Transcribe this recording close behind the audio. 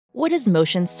What does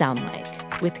motion sound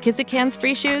like? With Kizikans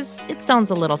free shoes, it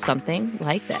sounds a little something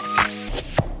like this.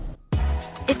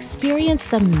 Experience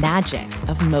the magic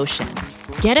of motion.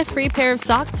 Get a free pair of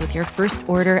socks with your first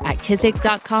order at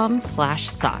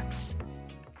kizik.com/socks.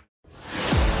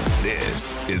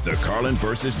 This is the Carlin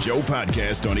versus Joe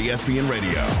podcast on ESPN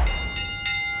Radio.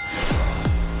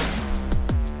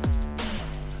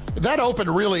 That open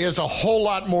really is a whole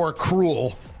lot more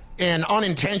cruel and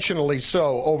unintentionally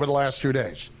so over the last 2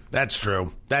 days. That's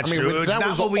true. That's true. That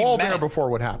was all there before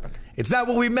what happened. It's not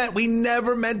what we meant. We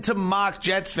never meant to mock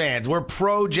Jets fans. We're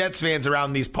pro Jets fans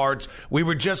around these parts. We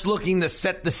were just looking to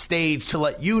set the stage to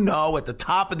let you know at the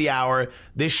top of the hour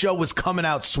this show was coming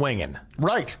out swinging.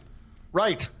 Right.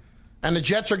 And the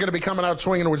Jets are going to be coming out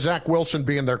swinging with Zach Wilson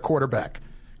being their quarterback.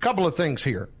 Couple of things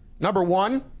here. Number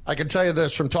one, I can tell you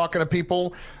this from talking to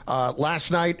people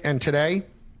last night and today.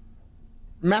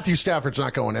 Matthew Stafford's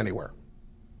not going anywhere.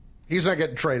 He's not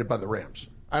getting traded by the Rams.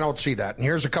 I don't see that. And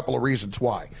here's a couple of reasons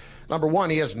why. Number one,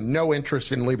 he has no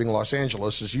interest in leaving Los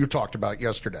Angeles, as you talked about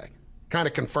yesterday. Kind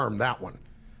of confirmed that one.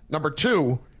 Number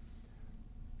two,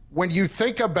 when you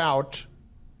think about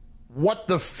what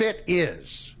the fit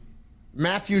is,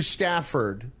 Matthew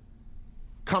Stafford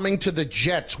coming to the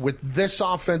Jets with this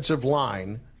offensive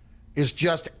line is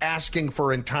just asking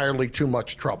for entirely too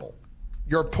much trouble.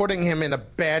 You're putting him in a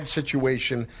bad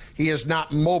situation. He is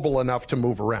not mobile enough to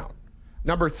move around.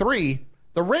 Number three,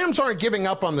 the Rams aren't giving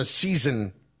up on the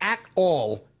season at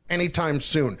all anytime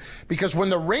soon. Because when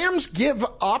the Rams give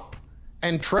up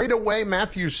and trade away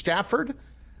Matthew Stafford,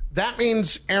 that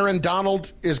means Aaron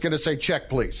Donald is going to say, check,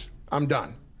 please. I'm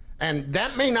done. And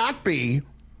that may not be,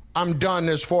 I'm done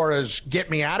as far as get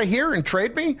me out of here and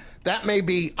trade me. That may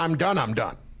be, I'm done.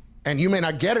 And you may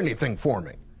not get anything for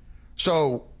me.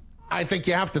 So I think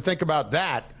you have to think about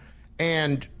that.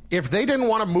 And if they didn't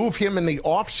want to move him in the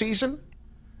offseason,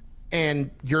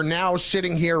 and you're now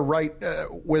sitting here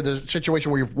with a situation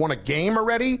where you've won a game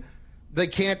already, they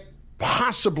can't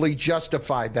possibly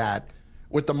justify that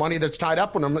with the money that's tied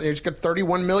up with him. He's got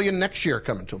 $31 million next year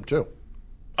coming to him, too.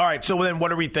 All right, so then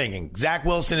what are we thinking? Zach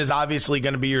Wilson is obviously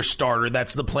going to be your starter.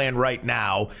 That's the plan right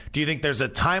now. Do you think there's a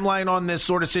timeline on this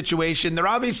sort of situation? They're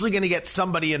obviously going to get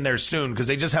somebody in there soon because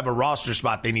they just have a roster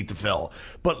spot they need to fill.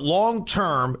 But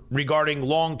long-term, regarding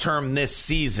long-term this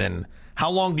season, how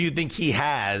long do you think he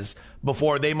has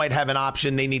before they might have an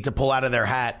option they need to pull out of their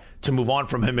hat to move on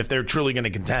from him if they're truly going to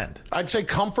contend? I'd say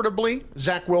comfortably,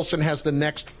 Zach Wilson has the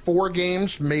next 4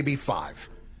 games, maybe 5.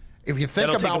 If you think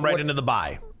That'll about take him right into the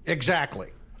bye. Exactly.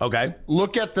 Okay.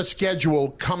 Look at the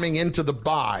schedule coming into the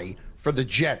bye for the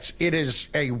Jets. It is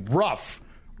a rough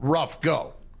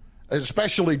go,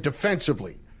 especially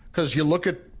defensively, because you look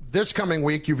at this coming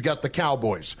week, you've got the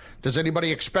Cowboys. Does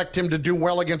anybody expect him to do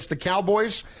well against the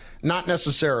Cowboys? Not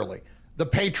necessarily. The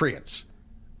Patriots,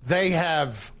 they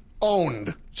have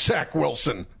owned Zach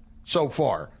Wilson so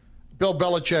far. Bill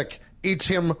Belichick eats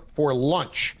him for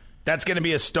lunch. That's going to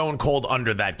be a stone cold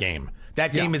under that game.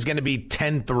 That game is going to be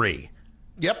 10-3.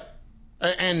 Yep.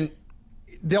 And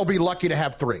they'll be lucky to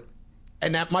have 3.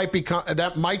 And that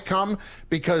might come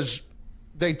because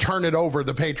they turn it over,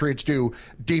 the Patriots do,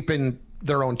 deep in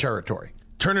their own territory.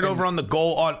 Turn it over on the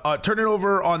goal turn it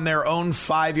over on their own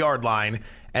 5-yard line,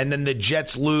 and then the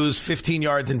Jets lose 15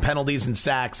 yards in penalties and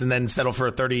sacks and then settle for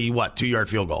a 2-yard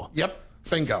field goal. Yep.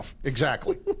 Bingo.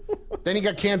 Exactly. Then you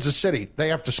got Kansas City. They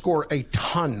have to score a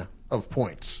ton of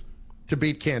points to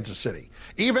beat Kansas City.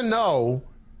 Even though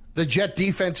the Jet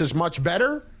defense is much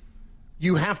better,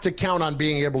 you have to count on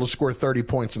being able to score 30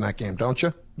 points in that game, don't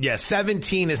you? Yeah,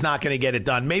 17 is not going to get it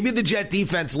done. Maybe the Jet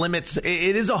defense limits, it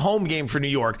is a home game for New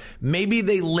York. Maybe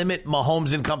they limit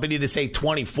Mahomes and company to, say,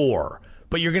 24,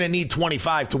 but you're going to need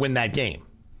 25 to win that game.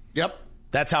 Yep.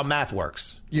 That's how math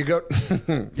works. You go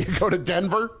to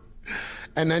Denver,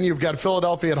 and then you've got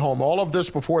Philadelphia at home. All of this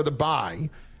before the bye,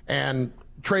 and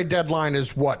trade deadline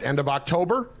is what, end of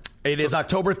October? It is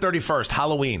October 31st,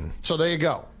 Halloween. So there you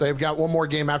go. They've got one more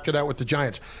game after that with the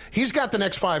Giants. He's got the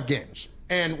next 5 games.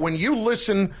 And when you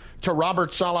listen to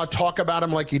Robert Saleh talk about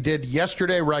him like he did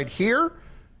yesterday right here,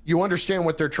 you understand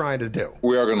what they're trying to do.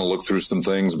 We are going to look through some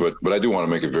things, but I do want to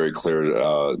make it very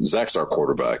clear. Zach's our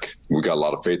quarterback. We got a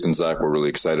lot of faith in Zach. We're really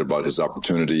excited about his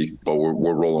opportunity, but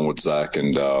we're rolling with Zach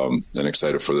and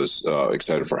excited for this,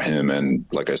 excited for him. And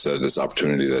like I said, this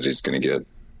opportunity that he's going to get.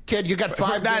 Kid, you got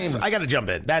 5 games. I got to jump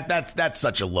in. That's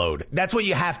such a load. That's what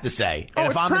you have to say.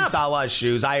 And if I'm in Saleh's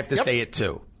shoes, I have to say it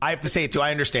too. I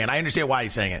understand. I understand why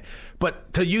he's saying it.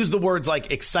 But to use the words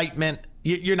like excitement,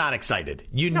 you're not excited.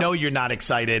 You know you're not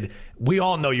excited. We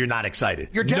all know you're not excited.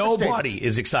 You're devastated. Nobody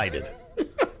is excited.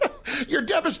 You're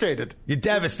devastated. You're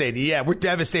devastated. Yeah, we're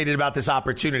devastated about this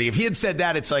opportunity. If he had said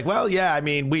that, it's like, well, yeah, I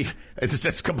mean,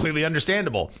 it's completely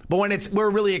understandable. But when we're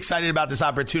really excited about this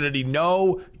opportunity,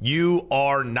 no, you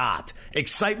are not.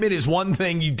 Excitement is one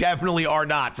thing you definitely are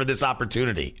not for this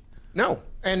opportunity. No,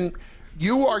 and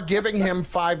you are giving him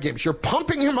 5 games. You're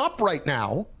pumping him up right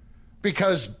now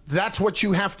because that's what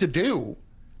you have to do,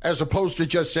 as opposed to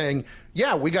just saying,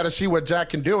 yeah, we got to see what Zach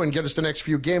can do and get us the next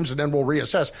few games and then we'll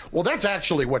reassess. Well, that's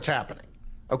actually what's happening.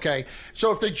 Okay,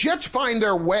 so if the Jets find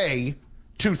their way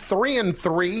to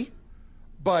 3-3,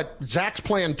 but Zach's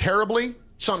playing terribly,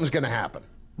 something's going to happen.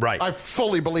 Right. I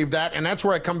fully believe that, and that's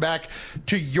where I come back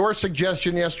to your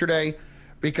suggestion yesterday,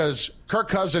 because Kirk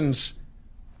Cousins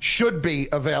should be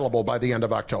available by the end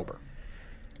of October.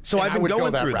 So I've been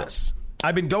going through this.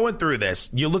 I've been going through this.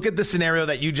 You look at the scenario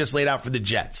that you just laid out for the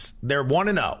Jets. They're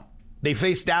 1-0. They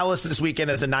face Dallas this weekend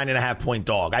as a 9.5-point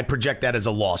dog. I project that as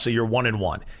a loss, so you're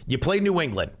 1-1. You play New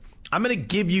England. I'm going to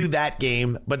give you that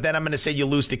game, but then I'm going to say you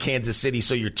lose to Kansas City,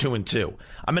 so you're 2-2.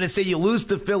 I'm going to say you lose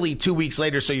to Philly 2 weeks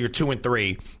later, so you're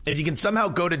 2-3. If you can somehow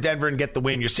go to Denver and get the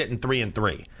win, you're sitting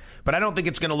 3-3. But I don't think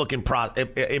it's going to look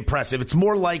impressive. It's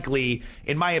more likely,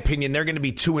 in my opinion, they're going to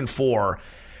be 2-4.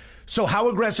 So how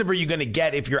aggressive are you going to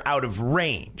get if you're out of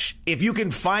range? If you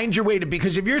can find your way to,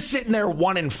 because if you're sitting there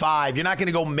 1-5, you're not going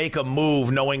to go make a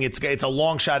move knowing it's a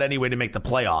long shot anyway to make the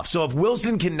playoffs. So if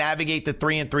Wilson can navigate the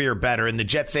 3-3 or better, and the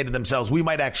Jets say to themselves, we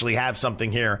might actually have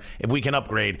something here if we can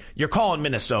upgrade, you're calling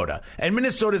Minnesota. And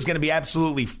Minnesota is going to be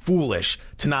absolutely foolish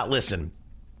to not listen.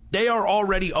 They are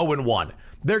already 0-1.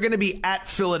 They're going to be at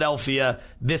Philadelphia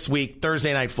this week,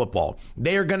 Thursday Night Football.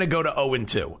 They are going to go to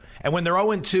 0-2. And when they're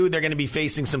 0-2, they're going to be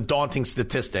facing some daunting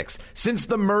statistics. Since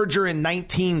the merger in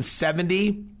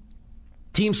 1970,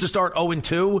 teams to start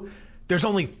 0-2, there's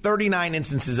only 39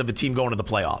 instances of a team going to the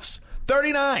playoffs.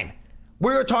 39!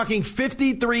 We're talking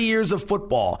 53 years of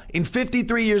football. In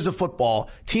 53 years of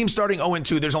football, teams starting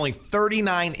 0-2, there's only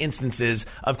 39 instances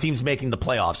of teams making the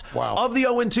playoffs. Wow. Of the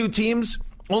 0-2 teams,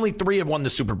 only 3 have won the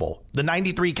Super Bowl. The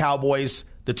 93 Cowboys,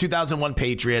 the 2001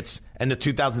 Patriots, and the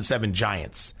 2007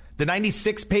 Giants. The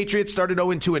 96 Patriots started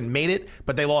 0-2 and made it,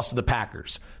 but they lost to the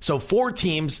Packers. So 4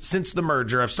 teams since the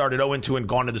merger have started 0-2 and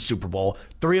gone to the Super Bowl.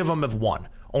 3 of them have won.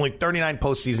 Only 39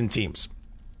 postseason teams.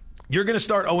 You're going to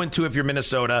start 0-2 if you're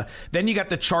Minnesota. Then you got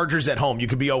the Chargers at home. You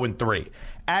could be 0-3.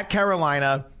 At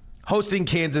Carolina, hosting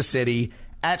Kansas City.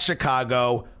 At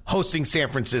Chicago, hosting San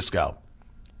Francisco.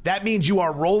 That means you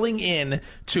are rolling in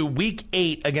to Week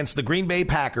 8 against the Green Bay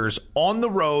Packers on the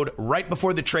road right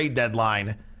before the trade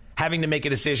deadline, having to make a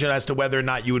decision as to whether or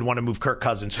not you would want to move Kirk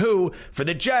Cousins, who, for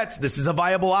the Jets, this is a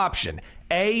viable option.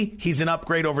 A, he's an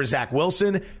upgrade over Zach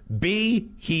Wilson. B,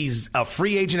 he's a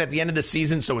free agent at the end of the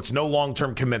season, so it's no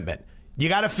long-term commitment. You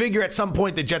got to figure at some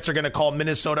point the Jets are going to call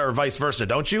Minnesota or vice versa,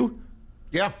 don't you?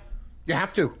 Yeah, you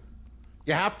have to.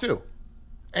 You have to.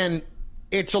 And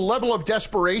it's a level of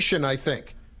desperation, I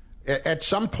think, at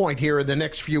some point here in the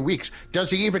next few weeks.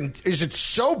 Is it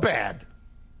so bad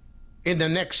in the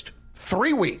next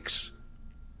 3 weeks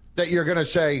that you're going to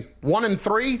say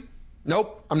 1-3?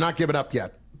 Nope, I'm not giving up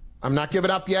yet. I'm not giving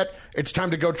up yet. It's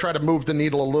time to go try to move the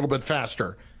needle a little bit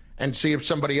faster and see if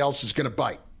somebody else is going to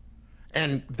bite.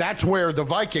 And that's where the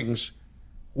Vikings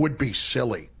would be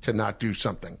silly to not do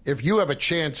something. If you have a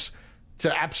chance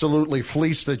to absolutely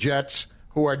fleece the Jets,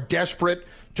 who are desperate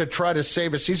to try to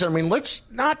save a season. I mean, let's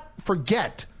not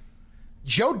forget,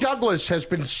 Joe Douglas has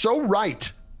been so right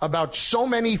about so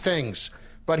many things,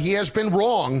 but he has been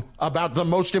wrong about the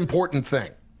most important thing.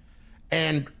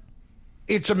 And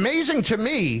it's amazing to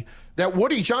me that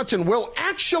Woody Johnson will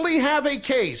actually have a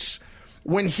case.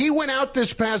 When he went out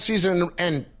this past season,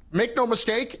 and make no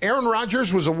mistake, Aaron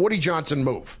Rodgers was a Woody Johnson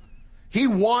move. He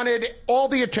wanted all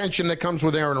the attention that comes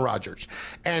with Aaron Rodgers.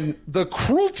 And the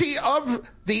cruelty of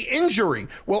the injury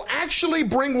will actually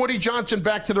bring Woody Johnson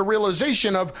back to the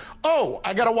realization of, oh,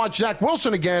 I got to watch Zach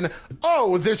Wilson again.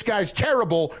 Oh, this guy's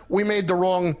terrible. We made the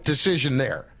wrong decision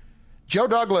there. Joe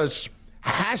Douglas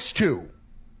has to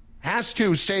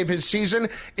save his season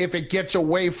if it gets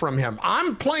away from him.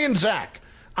 I'm playing Zach.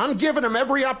 I'm giving him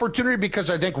every opportunity because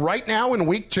I think right now in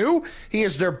week 2, he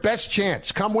is their best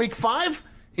chance. Come week 5,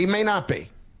 he may not be.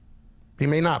 He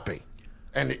may not be.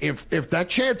 And if that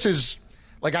chance is,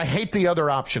 like, I hate the other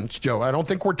options, Joe. I don't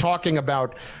think we're talking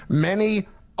about many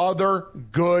other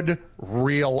good,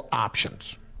 real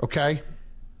options, okay?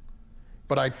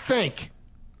 But I think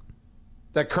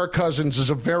that Kirk Cousins is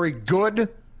a very good,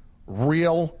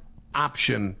 real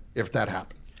option if that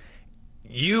happens.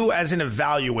 You, as an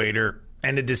evaluator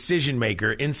and a decision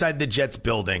maker inside the Jets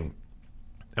building,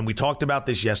 and we talked about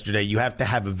this yesterday, you have to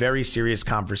have a very serious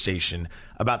conversation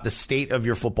about the state of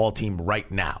your football team right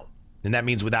now. And that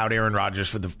means without Aaron Rodgers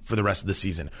for the rest of the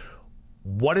season.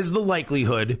 What is the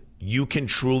likelihood you can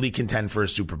truly contend for a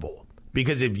Super Bowl?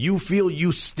 Because if you feel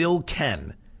you still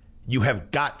can, you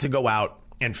have got to go out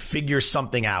and figure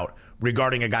something out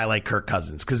regarding a guy like Kirk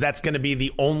Cousins, because that's going to be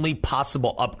the only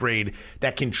possible upgrade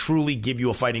that can truly give you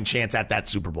a fighting chance at that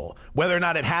Super Bowl. Whether or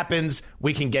not it happens,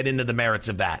 we can get into the merits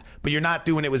of that. But you're not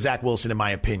doing it with Zach Wilson, in my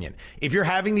opinion. If you're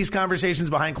having these conversations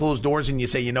behind closed doors and you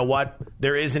say, you know what,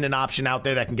 there isn't an option out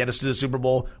there that can get us to the Super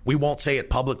Bowl, we won't say it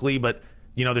publicly, but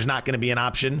there's not going to be an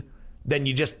option, then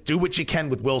you just do what you can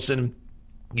with Wilson.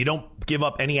 You don't give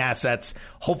up any assets.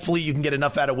 Hopefully you can get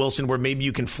enough out of Wilson where maybe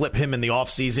you can flip him in the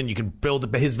offseason. You can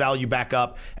build his value back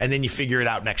up, and then you figure it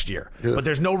out next year. Yeah. But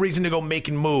there's no reason to go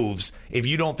making moves if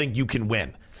you don't think you can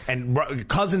win. And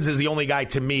Cousins is the only guy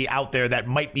to me out there that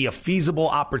might be a feasible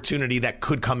opportunity that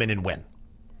could come in and win.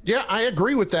 Yeah, I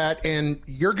agree with that. And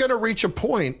you're going to reach a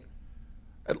point.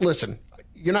 Listen,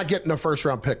 you're not getting a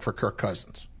first-round pick for Kirk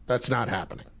Cousins. That's not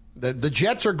happening. The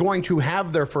Jets are going to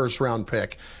have their first-round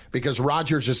pick because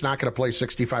Rodgers is not going to play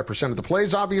 65% of the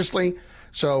plays, obviously.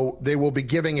 So they will be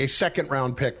giving a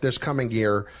second-round pick this coming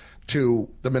year to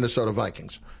the Minnesota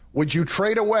Vikings. Would you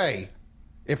trade away,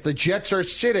 if the Jets are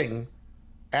sitting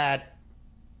at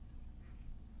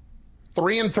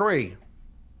 3-3,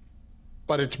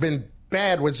 but it's been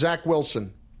bad with Zach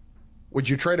Wilson, would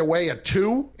you trade away a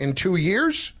 2 in 2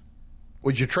 years?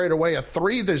 Would you trade away a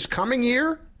 3 this coming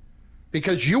year?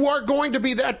 Because you are going to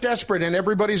be that desperate, and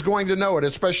everybody's going to know it,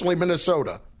 especially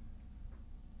Minnesota.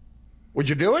 Would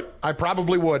you do it? I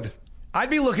probably would. I'd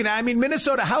be looking at,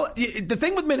 Minnesota, the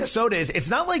thing with Minnesota is it's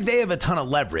not like they have a ton of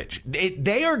leverage.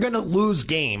 They are going to lose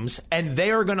games, and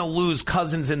they are going to lose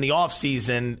Cousins in the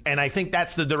offseason, and I think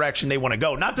that's the direction they want to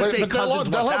go. Not to say Cousins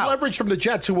they'll have leverage from the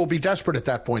Jets, who will be desperate at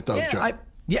that point, though, Joe.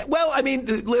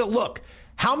 Look,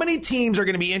 how many teams are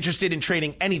going to be interested in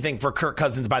trading anything for Kirk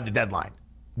Cousins by the deadline?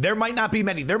 There might not be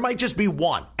many. There might just be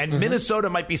one. And Minnesota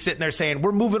might be sitting there saying,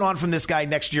 we're moving on from this guy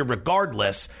next year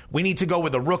regardless. We need to go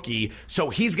with a rookie, so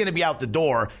he's going to be out the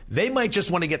door. They might just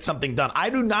want to get something done. I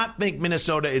do not think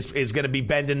Minnesota is going to be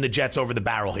bending the Jets over the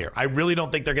barrel here. I really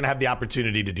don't think they're going to have the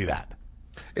opportunity to do that.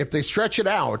 If they stretch it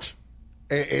out,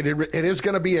 it is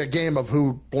going to be a game of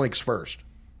who blinks first.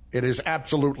 It is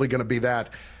absolutely going to be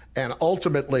that. And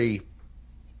ultimately,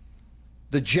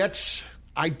 the Jets,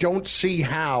 I don't see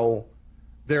how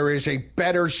there is a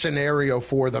better scenario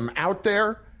for them out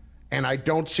there, and I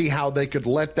don't see how they could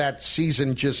let that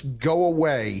season just go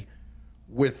away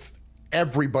with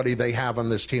everybody they have on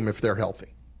this team if they're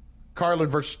healthy. Carlin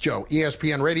versus Joe,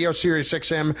 ESPN Radio, Sirius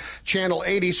XM, Channel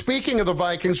 80. Speaking of the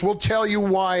Vikings, we'll tell you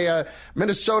why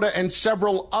Minnesota and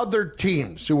several other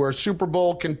teams who are Super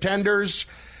Bowl contenders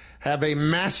have a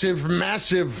massive,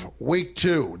 massive week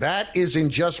 2. That is in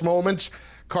just moments.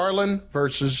 Carlin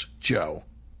versus Joe.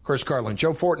 Chris Carlin,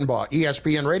 Joe Fortenbaugh,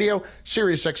 ESPN Radio,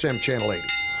 Sirius XM Channel 80.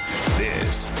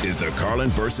 This is the Carlin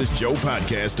versus Joe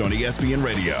podcast on ESPN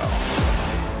Radio.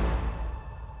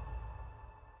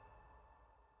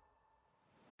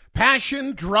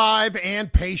 Passion, drive,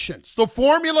 and patience. The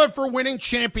formula for winning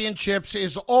championships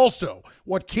is also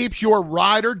what keeps your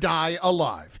ride or die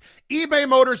alive. eBay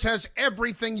Motors has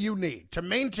everything you need to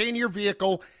maintain your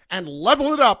vehicle and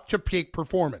level it up to peak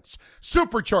performance.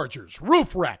 Superchargers,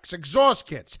 roof racks, exhaust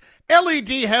kits, LED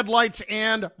headlights,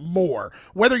 and more.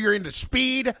 Whether you're into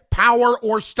speed, power,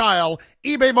 or style,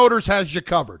 eBay Motors has you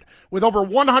covered. With over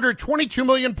 122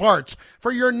 million parts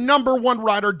for your number one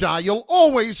ride or die, you'll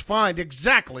always find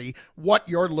exactly what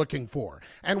you're looking for.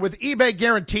 And with eBay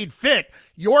Guaranteed Fit,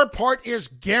 your part is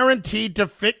guaranteed to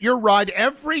fit your ride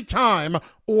every time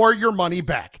or your money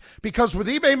back. Because with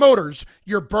eBay Motors,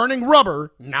 you're burning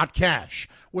rubber, not cash.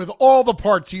 With all the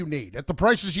parts you need at the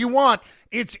prices you want,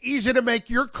 it's easy to make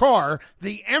your car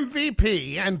the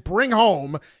MVP and bring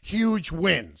home huge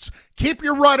wins. Keep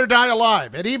your ride or die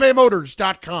alive at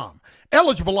ebaymotors.com.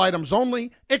 Eligible items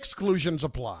only. Exclusions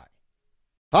apply.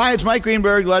 Hi, it's Mike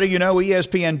Greenberg letting you know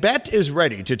ESPN Bet is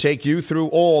ready to take you through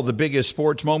all the biggest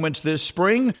sports moments this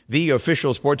spring. The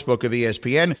official sportsbook of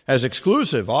ESPN has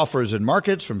exclusive offers and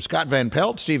markets from Scott Van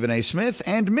Pelt, Stephen A. Smith,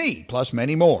 and me, plus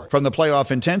many more. From the playoff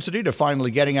intensity to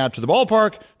finally getting out to the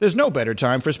ballpark, there's no better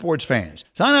time for sports fans.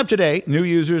 Sign up today. New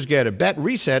users get a bet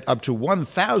reset up to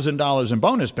 $1,000 in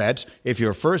bonus bets if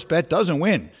your first bet doesn't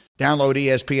win. Download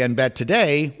ESPN Bet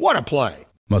today. What a play.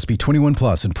 Must be 21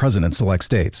 plus and present in select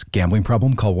states. Gambling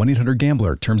problem? Call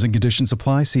 1-800-GAMBLER. Terms and conditions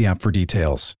apply. See app for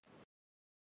details.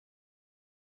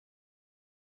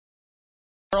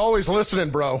 They're always listening,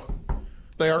 bro.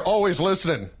 They are always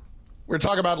listening. We were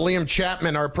talking about Liam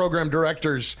Chapman, our program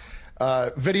director's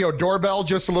video doorbell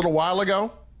just a little while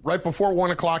ago, right before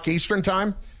 1 o'clock Eastern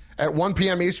time. At 1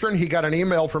 p.m. Eastern, he got an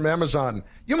email from Amazon.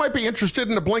 You might be interested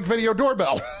in the Blink video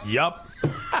doorbell. Yup.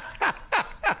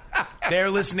 They're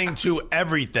listening to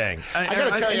everything. I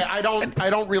got to tell you, I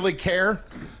don't really care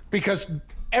because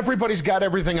everybody's got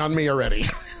everything on me already.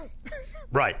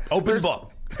 Right. Open book.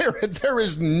 There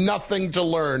is nothing to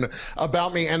learn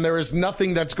about me, and there is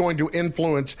nothing that's going to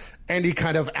influence any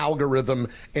kind of algorithm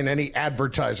in any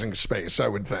advertising space, I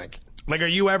would think. Like, are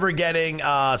you ever getting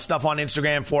stuff on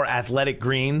Instagram for Athletic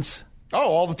Greens? Oh,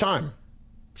 all the time.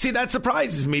 See, that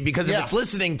surprises me because if it's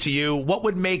listening to you, what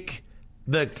would make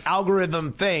the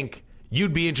algorithm think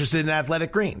you'd be interested in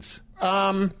Athletic Greens?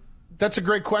 That's a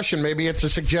great question. Maybe it's a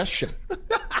suggestion.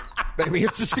 Maybe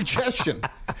it's a suggestion.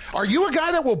 Are you a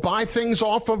guy that will buy things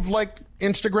off of, like,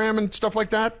 Instagram and stuff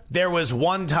like that? There was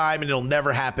one time, and it'll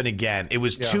never happen again. It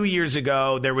was 2 years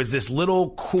ago. There was this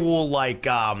little cool, like,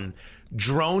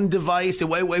 drone device. It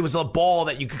was a ball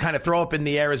that you could kind of throw up in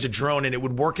the air as a drone, and it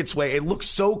would work its way. It looked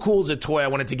so cool as a toy. I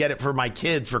wanted to get it for my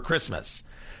kids for Christmas.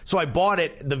 So I bought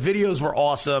it. The videos were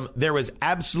awesome. There was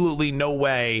absolutely no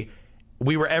way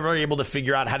we were ever able to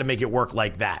figure out how to make it work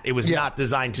like that. It was not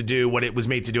designed to do what it was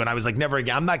made to do. And I was like, never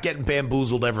again. I'm not getting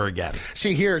bamboozled ever again.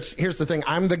 See, here's the thing.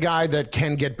 I'm the guy that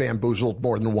can get bamboozled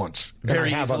more than once.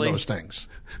 Very I have easily. On those things.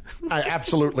 I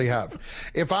absolutely have.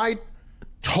 If I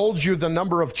told you the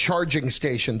number of charging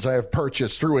stations I have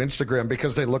purchased through Instagram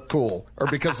because they look cool or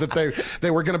because that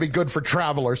they were going to be good for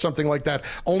travel or something like that,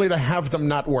 only to have them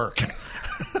not work.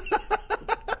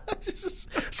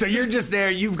 So you're just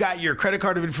there. You've got your credit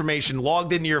card information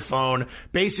logged into your phone.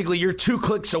 Basically, you're 2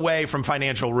 clicks away from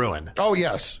financial ruin. Oh,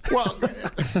 yes. Well,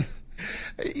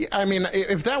 I mean,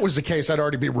 if that was the case, I'd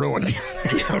already be ruined.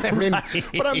 I mean,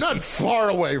 but I'm not far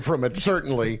away from it,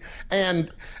 certainly. And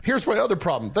here's my other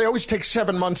problem. They always take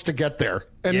 7 months to get there,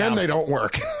 and then they don't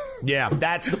work. Yeah,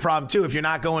 that's the problem, too. If you're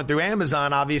not going through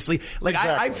Amazon, obviously. Like,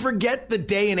 Exactly. I forget the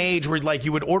day and age where, like,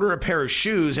 you would order a pair of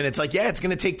shoes, and it's like, yeah, it's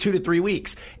going to take 2 to 3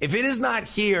 weeks. If it is not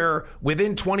here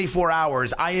within 24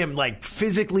 hours, I am, like,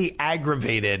 physically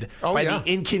aggravated by the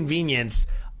inconvenience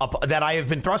that I have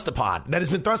been thrust upon, that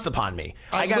has been thrust upon me.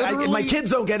 My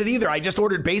kids don't get it either. I just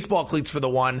ordered baseball cleats for the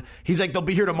one. He's like, they'll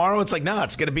be here tomorrow. It's like, no,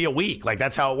 it's going to be a week. Like,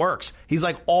 that's how it works. He's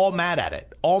like, all mad at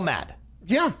it. All mad.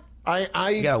 Yeah.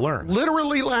 I gotta learn.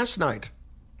 Literally last night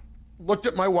looked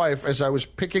at my wife as I was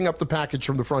picking up the package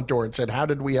from the front door and said, how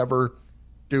did we ever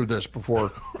do this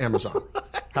before Amazon?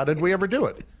 How did we ever do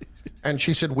it? And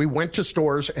she said, we went to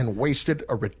stores and wasted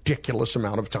a ridiculous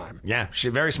amount of time. Yeah,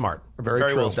 she's very smart. Very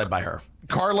true. Well said by her.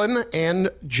 Carlin and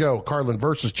Joe. Carlin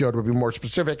versus Joe, to be more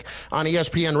specific, on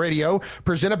ESPN Radio,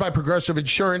 presented by Progressive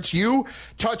Insurance. You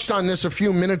touched on this a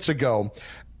few minutes ago.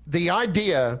 The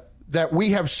idea that we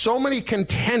have so many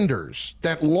contenders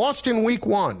that lost in week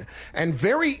one and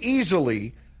very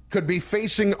easily could be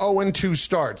facing 0-2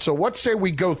 starts. So let's say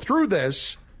we go through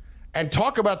this and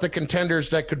talk about the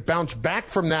contenders that could bounce back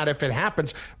from that if it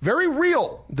happens. Very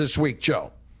real this week,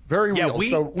 Joe. Very real.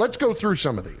 So let's go through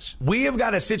some of these. We have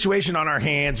got a situation on our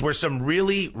hands where some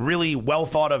really, really well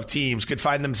thought of teams could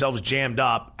find themselves jammed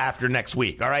up after next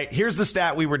week. All right. Here's the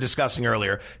stat we were discussing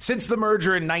earlier. Since the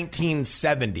merger in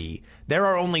 1970, there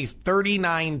are only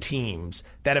 39 teams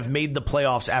that have made the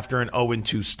playoffs after an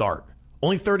 0-2 start.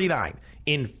 Only 39.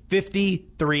 In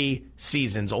 53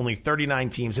 seasons, only 39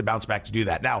 teams have bounced back to do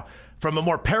that. Now, from a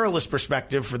more perilous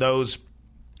perspective for those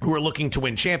who are looking to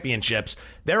win championships,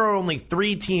 there are only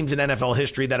 3 teams in NFL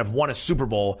history that have won a Super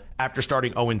Bowl after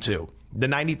starting 0-2. The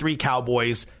 93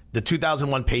 Cowboys, the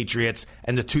 2001 Patriots,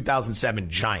 and the 2007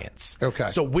 Giants. Okay.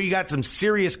 So we got some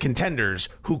serious contenders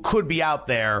who could be out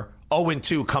there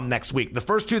 0-2 come next week. The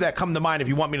first 2 that come to mind, if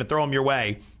you want me to throw them your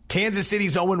way, Kansas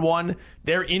City's 0-1.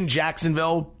 They're in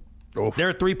Jacksonville. Oof. They're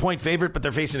a 3-point favorite, but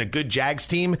they're facing a good Jags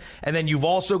team. And then you've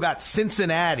also got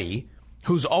Cincinnati,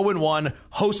 who's 0-1,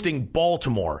 hosting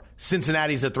Baltimore.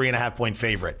 Cincinnati's a 3.5-point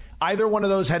favorite. Either one of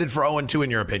those headed for 0-2 in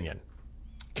your opinion?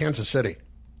 Kansas City.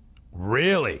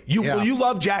 Really? You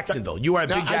love Jacksonville. You are a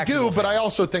big Jacksonville I do, fan. but I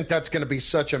also think that's going to be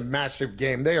such a massive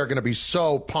game. They are going to be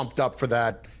so pumped up for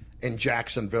that in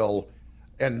Jacksonville,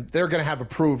 and they're going to have a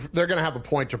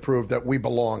point to prove that we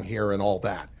belong here and all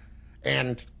that.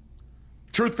 And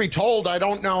truth be told, I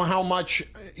don't know how much,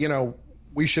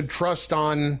 we should trust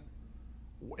on.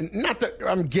 Not that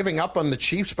I'm giving up on the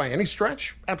Chiefs by any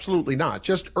stretch. Absolutely not.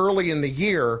 Just early in the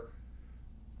year,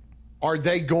 are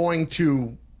they going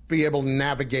to be able to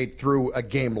navigate through a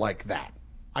game like that?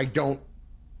 I don't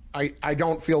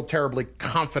feel terribly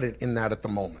confident in that at the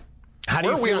moment. How do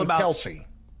you feel about Kelsey?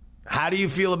 How do you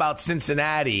feel about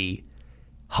Cincinnati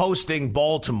hosting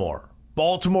Baltimore.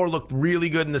 Baltimore looked really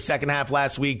good in the second half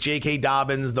last week. J.K.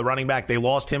 Dobbins, the running back, they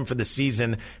lost him for the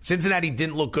season. Cincinnati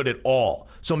didn't look good at all.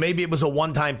 So maybe it was a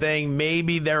one-time thing.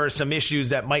 Maybe there are some issues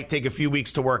that might take a few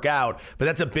weeks to work out. But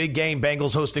that's a big game,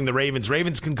 Bengals hosting the Ravens.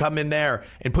 Ravens can come in there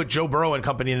and put Joe Burrow and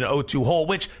company in an 0-2 hole,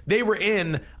 which they were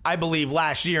in, I believe,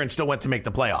 last year and still went to make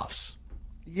the playoffs.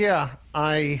 Yeah,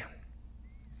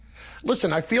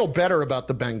 Listen, I feel better about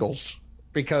the Bengals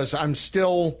because I'm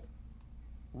still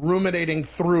ruminating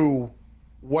through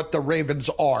what the Ravens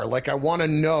are. Like, I want to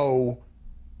know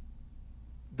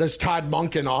this Todd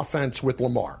Monken offense with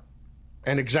Lamar.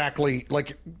 And exactly,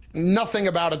 like, nothing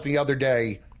about it the other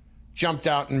day jumped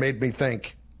out and made me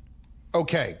think,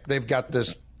 okay, they've got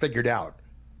this figured out.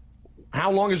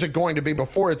 How long is it going to be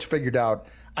before it's figured out?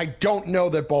 I don't know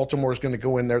that Baltimore's going to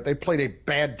go in there. They played a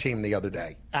bad team the other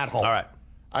day at home. All right.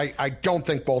 I don't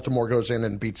think Baltimore goes in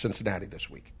and beats Cincinnati this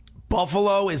week.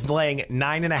 Buffalo is laying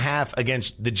 9.5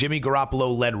 against the Jimmy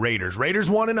Garoppolo-led Raiders. Raiders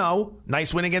 1-0.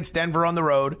 Nice win against Denver on the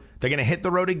road. They're going to hit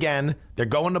the road again. They're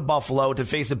going to Buffalo to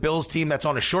face a Bills team that's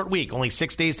on a short week. Only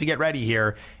 6 days to get ready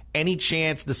here. Any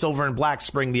chance the Silver and Black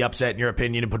spring the upset, in your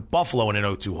opinion, and put Buffalo in an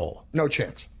 0-2 hole? No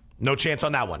chance. No chance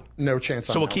on that one? No chance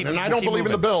on that one. And I don't believe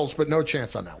in the Bills, but no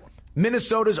chance on that one.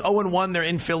 Minnesota's 0-1. They're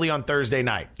in Philly on Thursday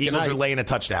night. Eagles are laying a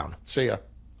touchdown. See ya.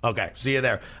 Okay, see you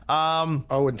there.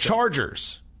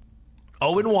 Chargers,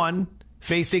 0-1,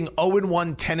 facing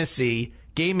 0-1 Tennessee.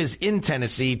 Game is in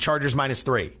Tennessee. Chargers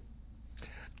 -3.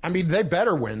 I mean, they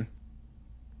better win.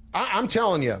 I'm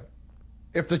telling you,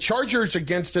 if the Chargers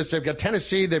against us, they've got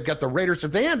Tennessee, they've got the Raiders.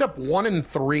 If they end up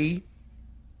 1-3,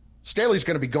 Staley's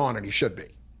going to be gone, and he should be.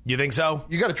 You think so?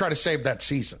 You got to try to save that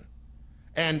season.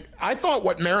 And I thought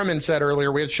what Merriman said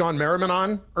earlier, we had Sean Merriman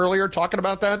on earlier talking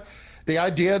about that. The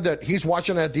idea that he's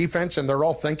watching that defense and they're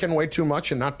all thinking way too much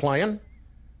and not playing,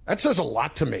 that says a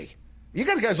lot to me. You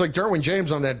got guys like Derwin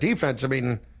James on that defense. I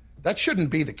mean, that shouldn't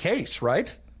be the case,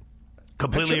 right?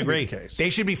 Completely agree.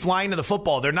 They should be flying to the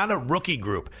football. They're not a rookie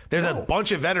group. There's a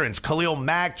bunch of veterans. Khalil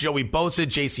Mack, Joey Bosa,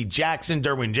 J.C. Jackson,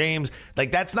 Derwin James.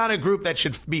 Like, that's not a group that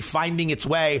should be finding its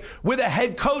way with a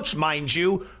head coach, mind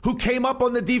you, who came up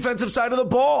on the defensive side of the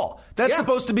ball. That's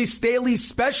supposed to be Staley's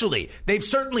specialty. They've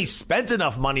certainly spent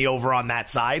enough money over on that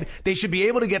side. They should be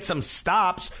able to get some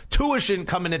stops. Tua shouldn't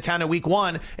come into town in week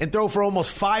 1 and throw for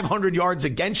almost 500 yards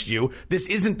against you. This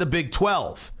isn't the Big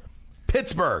 12.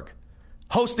 Pittsburgh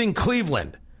hosting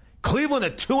Cleveland. Cleveland,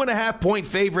 a 2.5-point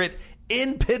favorite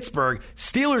in Pittsburgh.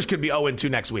 Steelers could be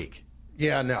 0-2 next week.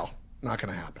 Yeah, no, not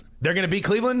going to happen. They're going to beat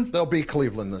Cleveland? They'll beat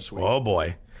Cleveland this week. Oh,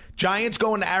 boy. Giants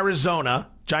going to Arizona.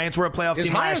 Giants were a playoff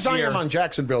team last year. As high as I am on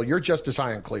Jacksonville, you're just as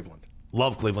high on Cleveland.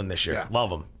 Love Cleveland this year. Yeah. Love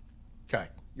them. Okay.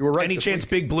 You were right. Any chance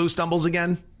Big Blue stumbles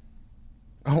again?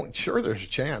 Oh, sure, there's a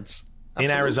chance.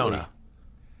 Absolutely. In Arizona.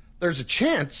 There's a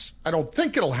chance. I don't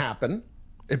think it'll happen.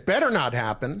 It better not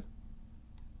happen.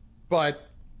 But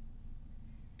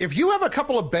if you have a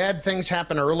couple of bad things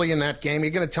happen early in that game,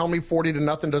 you're going to tell me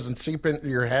 40-0 doesn't seep into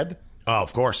your head? Oh,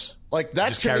 of course. Like,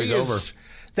 that to me is,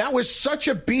 that was such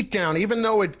a beatdown. Even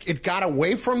though it got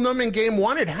away from them in game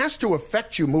 1, it has to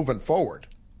affect you moving forward.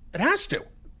 It has to.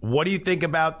 What do you think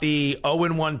about the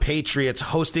 0-1 Patriots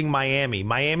hosting Miami?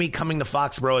 Miami coming to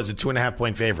Foxborough as a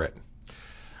 2.5-point favorite.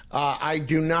 I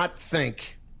do not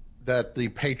think that the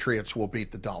Patriots will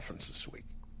beat the Dolphins this week.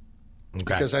 Okay.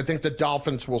 Because I think the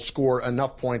Dolphins will score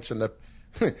enough points in the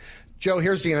Joe,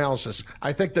 here's the analysis.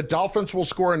 I think the Dolphins will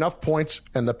score enough points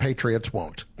and the Patriots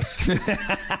won't.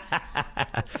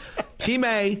 Team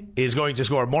A is going to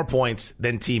score more points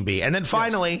than Team B. And then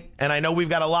finally, and I know we've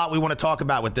got a lot we want to talk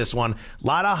about with this one, a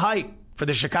lot of hype for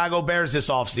the Chicago Bears this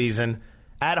offseason.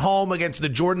 At home against the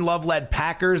Jordan Love-led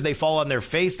Packers, they fall on their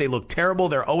face. They look terrible.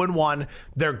 They're 0-1.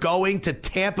 They're going to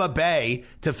Tampa Bay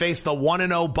to face the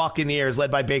 1-0 Buccaneers led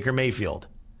by Baker Mayfield.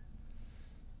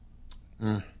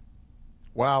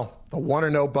 Wow, the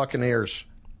 1-0 Buccaneers.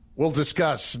 We'll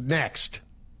discuss next.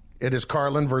 It is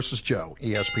Carlin versus Joe,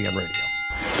 ESPN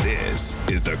Radio. This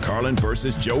is the Carlin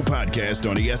versus Joe podcast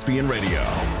on ESPN Radio.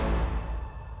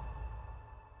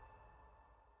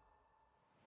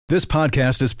 This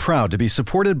podcast is proud to be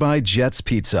supported by Jets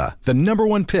Pizza, the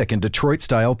 #1 pick in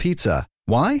Detroit-style pizza.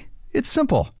 Why? It's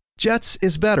simple. Jets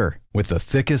is better. With the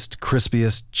thickest,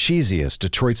 crispiest, cheesiest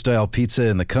Detroit-style pizza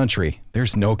in the country,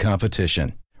 there's no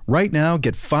competition. Right now,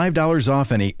 get $5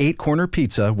 off any 8-corner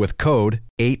pizza with code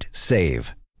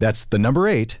 8SAVE. That's the number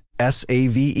 8,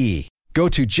 S-A-V-E. Go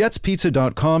to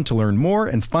jetspizza.com to learn more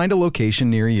and find a location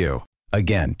near you.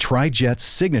 Again, try Jet's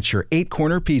signature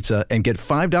 8-corner pizza and get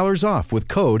 $5 off with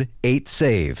code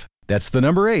 8SAVE. That's the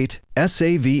number 8,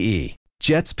 S-A-V-E.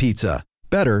 Jet's Pizza.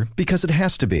 Better because it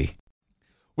has to be.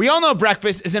 We all know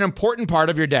breakfast is an important part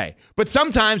of your day, but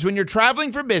sometimes when you're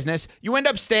traveling for business, you end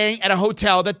up staying at a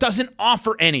hotel that doesn't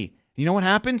offer any. You know what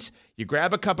happens? You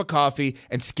grab a cup of coffee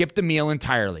and skip the meal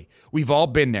entirely. We've all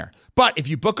been there. But if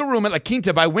you book a room at La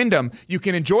Quinta by Wyndham, you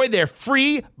can enjoy their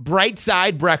free Bright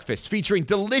Side breakfast featuring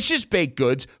delicious baked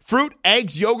goods, fruit,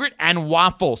 eggs, yogurt, and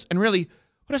waffles. And really,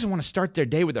 who doesn't want to start their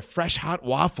day with a fresh, hot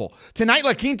waffle? Tonight,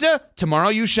 La Quinta, tomorrow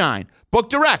you shine. Book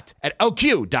direct at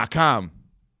lq.com.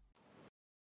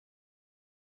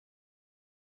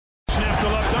 Snap to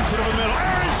left, dumps it over the middle.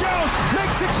 Aaron Jones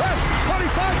makes the catch.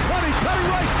 25-20,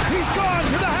 cutting right. He's gone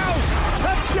to the house.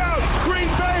 Touchdown, Green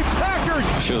Bay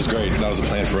Packers. Feels great. That was the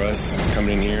plan for us,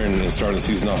 coming in here and starting the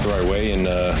season off the right way, and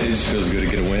it just feels good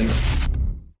to get a win.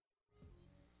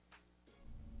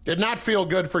 Did not feel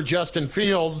good for Justin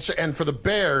Fields and for the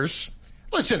Bears.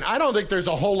 Listen, I don't think there's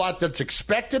a whole lot that's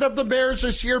expected of the Bears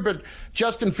this year, but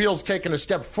Justin Fields taking a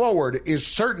step forward is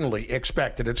certainly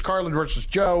expected. It's Carlin versus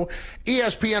Joe,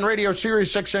 ESPN Radio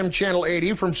Sirius XM Channel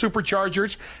 80. From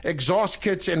superchargers, exhaust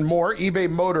kits, and more, eBay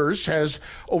Motors has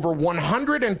over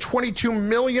 122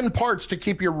 million parts to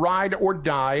keep your ride or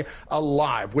die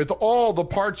alive. With all the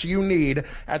parts you need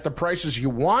at the prices you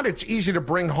want, it's easy to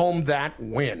bring home that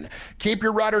win. Keep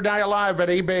your ride or die alive at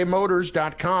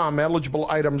ebaymotors.com. Eligible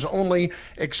items only.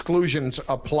 Exclusions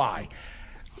apply.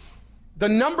 The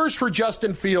numbers for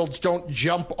Justin Fields don't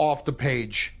jump off the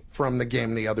page from the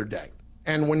game the other day.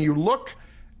 And when you look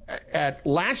at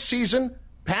last season,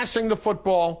 passing the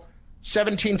football,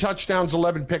 17 touchdowns,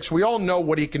 11 picks, we all know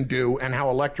what he can do and how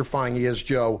electrifying he is,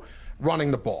 Joe, running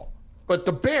the ball. But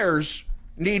the Bears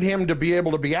need him to be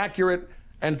able to be accurate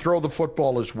and throw the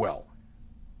football as well.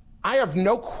 I have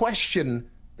no question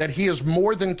that he is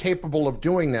more than capable of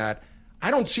doing that. I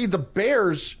don't see the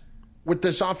Bears with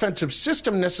this offensive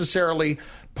system necessarily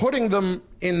putting them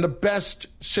in the best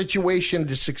situation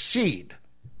to succeed.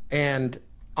 And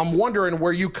I'm wondering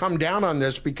where you come down on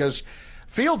this, because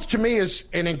Fields to me is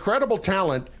an incredible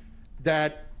talent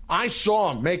that I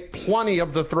saw him make plenty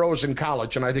of the throws in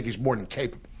college, and I think he's more than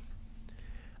capable.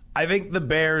 I think the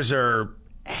Bears are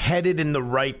headed in the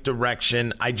right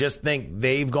direction. I just think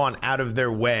they've gone out of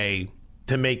their way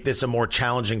to make this a more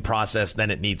challenging process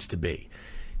than it needs to be.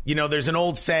 You know, there's an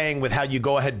old saying with how you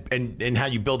go ahead and how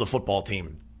you build a football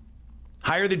team.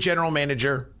 Hire the general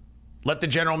manager, let the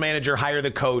general manager hire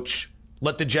the coach,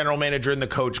 let the general manager and the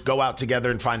coach go out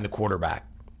together and find the quarterback.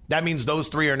 That means those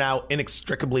three are now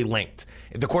inextricably linked.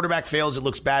 If the quarterback fails, it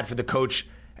looks bad for the coach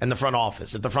and the front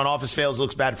office. If the front office fails, it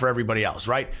looks bad for everybody else,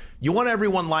 right? You want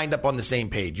everyone lined up on the same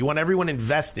page. You want everyone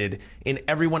invested in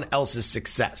everyone else's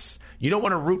success. You don't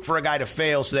want to root for a guy to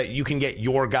fail so that you can get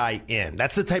your guy in.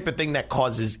 That's the type of thing that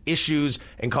causes issues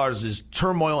and causes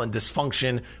turmoil and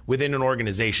dysfunction within an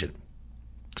organization.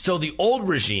 So the old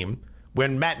regime,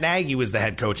 when Matt Nagy was the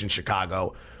head coach in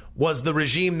Chicago, was the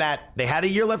regime that they had a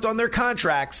year left on their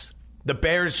contracts. The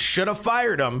Bears should have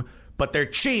fired them, but they're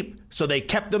cheap, so they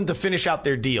kept them to finish out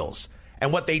their deals.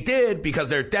 And what they did, because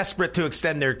they're desperate to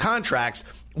extend their contracts,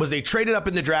 was they traded up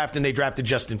in the draft and they drafted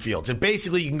Justin Fields. And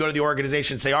basically, you can go to the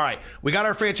organization and say, all right, we got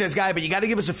our franchise guy, but you got to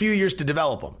give us a few years to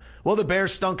develop him. Well, the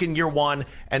Bears stunk in year one,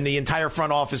 and the entire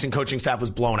front office and coaching staff was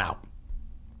blown out.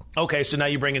 Okay, so now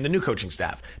you bring in the new coaching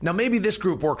staff. Now, maybe this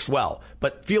group works well,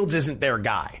 but Fields isn't their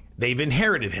guy. They've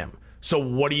inherited him. So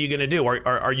what are you going to do?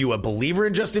 Are you a believer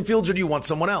in Justin Fields, or do you want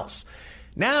someone else?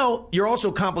 Now, you're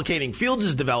also complicating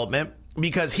Fields' development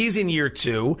because he's in year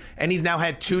two, and he's now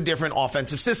had two different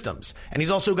offensive systems. And he's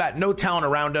also got no talent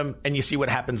around him, and you see what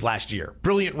happens last year.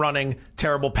 Brilliant running,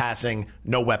 terrible passing,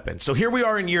 no weapons. So here we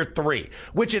are in year three,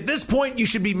 which at this point you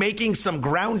should be making some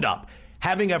ground up,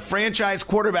 having a franchise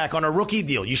quarterback on a rookie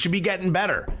deal. You should be getting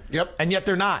better. Yep. And yet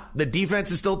they're not. The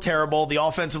defense is still terrible. The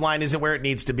offensive line isn't where it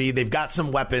needs to be. They've got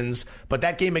some weapons, but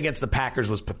that game against the Packers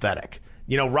was pathetic.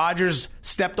 You know, Rodgers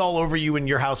stepped all over you in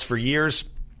your house for years.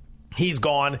 He's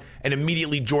gone, and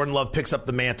immediately Jordan Love picks up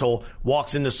the mantle,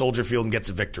 walks into Soldier Field, and gets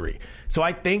a victory. So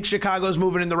I think Chicago's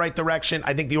moving in the right direction.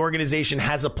 I think the organization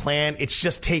has a plan. It's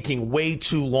just taking way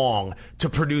too long to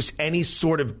produce any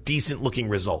sort of decent-looking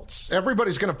results.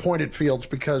 Everybody's going to point at Fields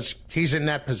because he's in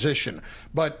that position,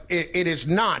 but it is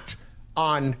not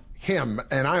on him,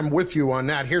 and I'm with you on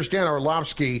that. Here's Dan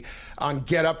Orlovsky on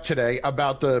Get Up today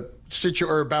about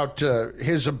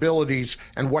his abilities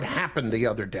and what happened the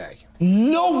other day.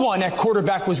 No one at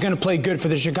quarterback was going to play good for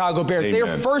the Chicago Bears. Amen.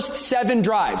 Their first 7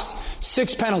 drives,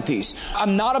 6 penalties.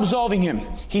 I'm not absolving him.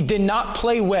 He did not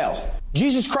play well.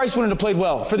 Jesus Christ wouldn't have played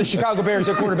well for the Chicago Bears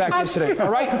at quarterback yesterday.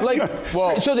 All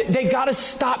right? So they got to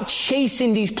stop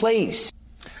chasing these plays.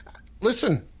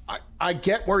 Listen, I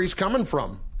get where he's coming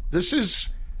from. This is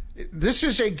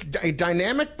a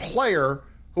dynamic player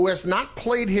who has not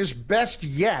played his best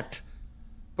yet,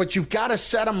 but you've got to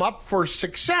set him up for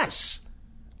success.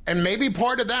 And maybe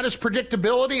part of that is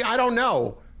predictability. I don't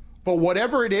know. But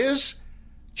whatever it is,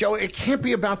 Joe, it can't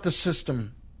be about the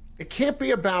system. It can't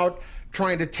be about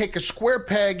trying to take a square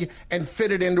peg and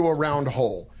fit it into a round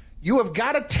hole. You have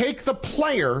got to take the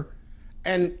player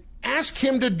and ask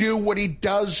him to do what he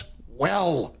does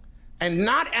well and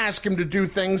not ask him to do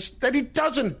things that he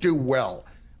doesn't do well.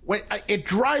 It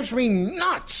drives me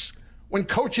nuts when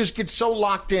coaches get so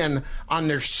locked in on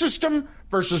their system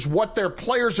versus what their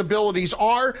players' abilities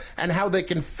are and how they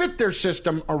can fit their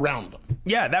system around them.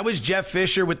 Yeah, that was Jeff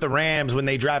Fisher with the Rams when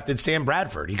they drafted Sam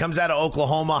Bradford. He comes out of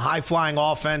Oklahoma, high-flying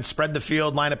offense, spread the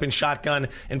field, line up in shotgun,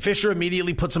 and Fisher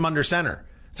immediately puts him under center.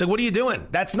 It's like, what are you doing?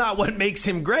 That's not what makes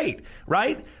him great,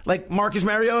 right? Like Marcus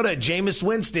Mariota, Jameis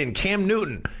Winston, Cam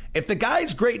Newton. If the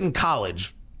guy's great in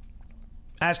college,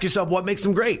 ask yourself what makes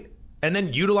him great. And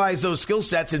then utilize those skill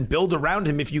sets and build around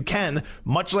him if you can,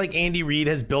 much like Andy Reid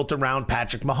has built around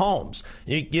Patrick Mahomes.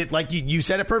 You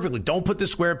said it perfectly. Don't put the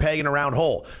square peg in a round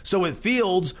hole. So with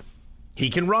Fields, he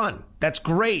can run. That's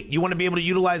great. You want to be able to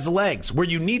utilize the legs. Where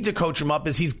you need to coach him up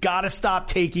is he's got to stop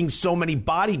taking so many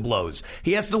body blows.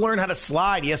 He has to learn how to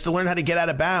slide. He has to learn how to get out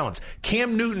of bounds.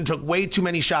 Cam Newton took way too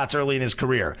many shots early in his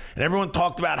career. And everyone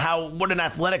talked about what an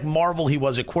athletic marvel he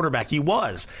was at quarterback. He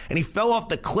was. And he fell off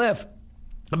the cliff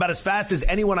about as fast as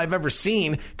anyone I've ever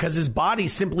seen because his body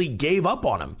simply gave up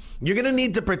on him. You're going to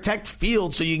need to protect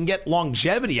Fields so you can get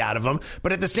longevity out of him,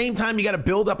 but at the same time, you got to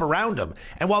build up around him.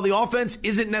 And while the offense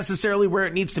isn't necessarily where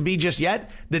it needs to be just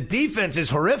yet, the defense is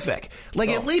horrific.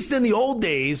 At least in the old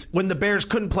days, when the Bears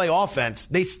couldn't play offense,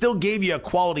 they still gave you a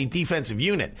quality defensive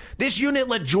unit. This unit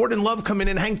let Jordan Love come in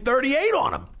and hang 38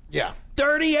 on him. Yeah.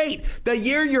 38. The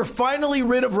year you're finally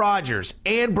rid of Rodgers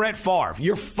and Brett Favre,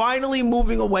 you're finally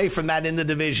moving away from that in the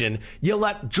division. You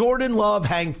let Jordan Love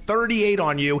hang 38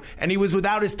 on you, and he was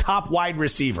without his top wide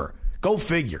receiver. Go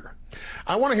figure.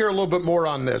 I want to hear a little bit more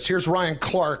on this. Here's Ryan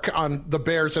Clark on the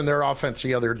Bears and their offense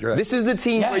the other day. This is the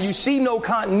team where you see no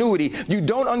continuity. You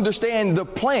don't understand the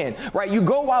plan, right? You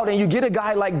go out and you get a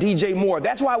guy like DJ Moore.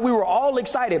 That's why we were all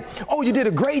excited. Oh, you did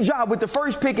a great job with the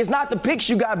first pick. It's not the picks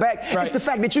you got back. Right. It's the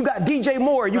fact that you got DJ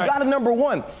Moore. You got a number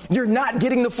one. You're not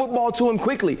getting the football to him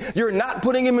quickly. You're not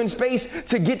putting him in space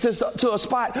to get to a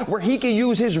spot where he can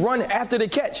use his run after the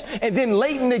catch. And then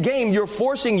late in the game, you're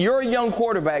forcing your young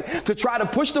quarterback to try to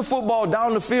push the football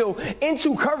down the field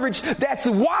into coverage that's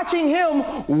watching him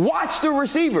watch the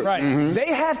receiver. Right. Mm-hmm.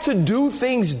 They have to do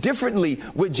things differently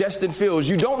with Justin Fields.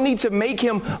 You don't need to make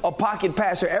him a pocket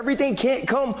passer. Everything can't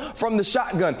come from the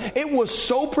shotgun. It was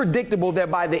so predictable that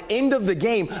by the end of the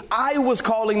game, I was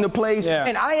calling the plays,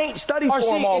 and I ain't studied for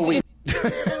him all week.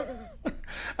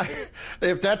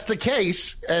 If that's the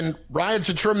case, and Ryan's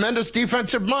a tremendous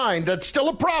defensive mind, that's still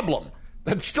a problem.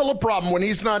 That's still a problem when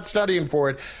he's not studying for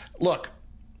it. Look,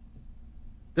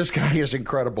 this guy is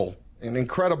incredible, an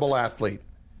incredible athlete.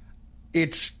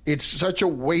 It's such a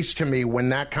waste to me when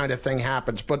that kind of thing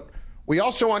happens. But we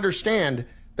also understand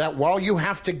that while you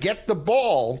have to get the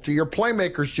ball to your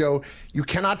playmakers, Joe, you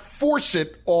cannot force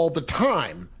it all the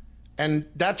time. And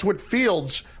that's what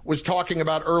Fields was talking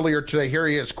about earlier today. Here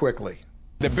he is quickly.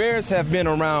 The Bears have been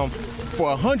around for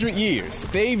 100 years.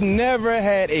 They've never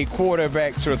had a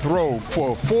quarterback to throw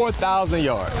for 4,000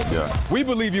 yards. Yeah. We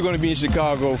believe you're going to be in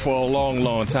Chicago for a long,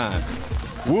 long time.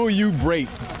 Will you break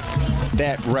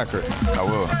that record? I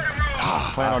will.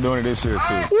 Plan on doing it this year,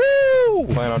 too. Woo!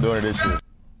 Plan on doing it this year.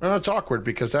 Well, it's awkward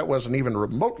because that wasn't even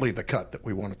remotely the cut that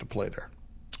we wanted to play there.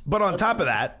 But on top of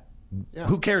that,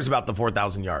 who cares about the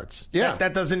 4,000 yards? Yeah.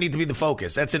 That doesn't need to be the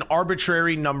focus. That's an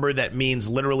arbitrary number that means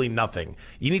literally nothing.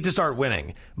 You need to start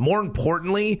winning. More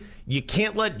importantly, you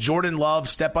can't let Jordan Love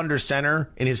step under center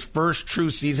in his first true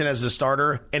season as a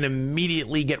starter and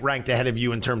immediately get ranked ahead of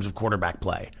you in terms of quarterback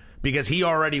play because he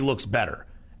already looks better.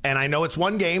 And I know it's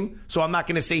one game, so I'm not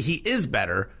going to say he is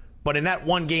better, but in that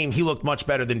one game, he looked much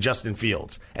better than Justin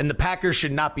Fields. And the Packers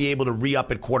should not be able to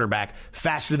re-up at quarterback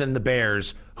faster than the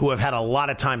Bears, who have had a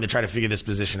lot of time to try to figure this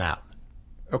position out.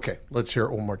 Okay, let's hear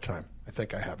it one more time. I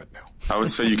think I have it now. I would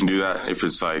say you can do that if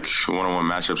it's like one-on-one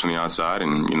matchups on the outside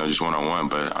and, just one-on-one.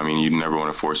 But, you never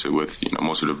want to force it with,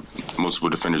 multiple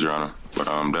defenders around him. But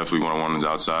definitely one-on-one on the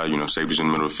outside, safeties in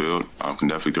the middle of the field. Can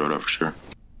definitely throw it up for sure.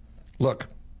 Look.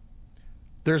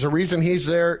 There's a reason he's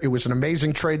there. It was an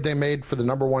amazing trade they made for the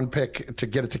number one pick to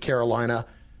get it to Carolina.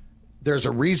 There's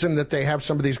a reason that they have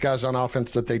some of these guys on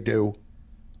offense that they do.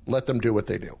 Let them do what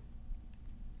they do.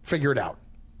 Figure it out.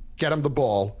 Get them the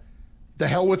ball. The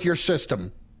hell with your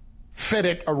system. Fit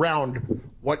it around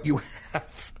what you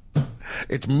have.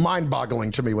 It's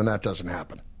mind-boggling to me when that doesn't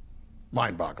happen.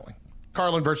 Mind-boggling.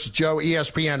 Carlin versus Joe,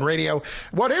 ESPN Radio.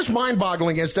 What is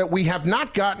mind-boggling is that we have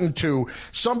not gotten to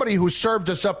somebody who served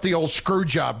us up the old screw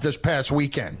job this past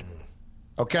weekend.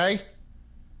 Okay?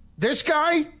 This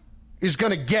guy is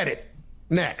going to get it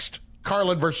next.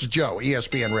 Carlin versus Joe,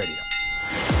 ESPN Radio.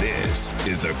 This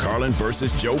is the Carlin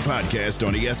versus Joe podcast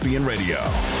on ESPN Radio.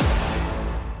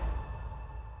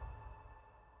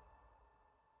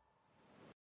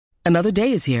 Another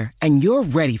day is here, and you're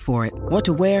ready for it. What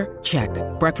to wear? Check.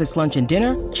 Breakfast, lunch, and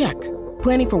dinner? Check.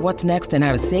 Planning for what's next and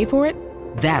how to save for it?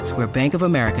 That's where Bank of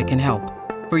America can help.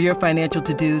 For your financial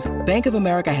to-dos, Bank of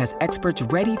America has experts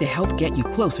ready to help get you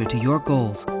closer to your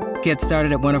goals. Get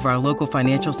started at one of our local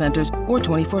financial centers or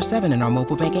 24/7 in our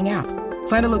mobile banking app.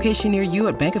 Find a location near you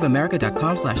at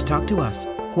bankofamerica.com/talktous.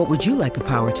 What would you like the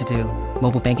power to do?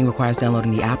 Mobile banking requires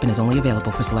downloading the app and is only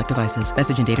available for select devices.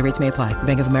 Message and data rates may apply.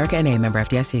 Bank of America N.A., member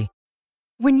FDIC.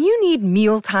 When you need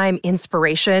mealtime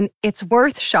inspiration, it's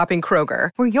worth shopping Kroger,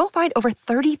 where you'll find over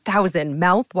 30,000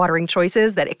 mouth-watering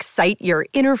choices that excite your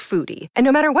inner foodie. And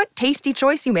no matter what tasty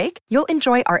choice you make, you'll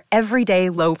enjoy our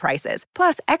everyday low prices,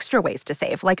 plus extra ways to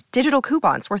save, like digital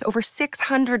coupons worth over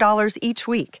 $600 each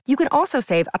week. You can also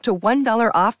save up to $1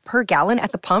 off per gallon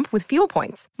at the pump with fuel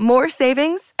points. More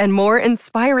savings and more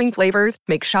inspiring flavors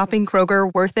make shopping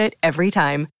Kroger worth it every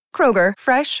time. Kroger,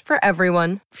 fresh for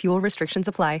everyone. Fuel restrictions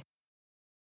apply.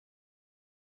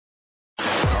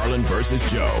 Carlin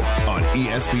versus Joe on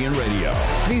ESPN Radio.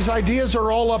 These ideas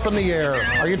are all up in the air.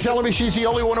 Are you telling me she's the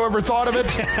only one who ever thought of it?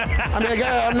 I mean,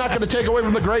 I'm not going to take away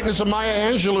from the greatness of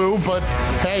Maya Angelou, but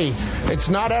hey, it's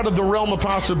not out of the realm of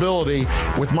possibility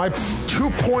with my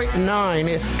 2.9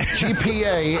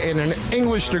 GPA and an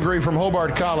English degree from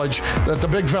Hobart College that the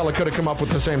big fella could have come up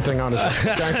with the same thing,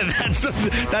 honestly. Okay?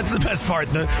 That's the best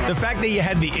part. The fact that you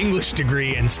had the English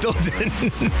degree and still didn't.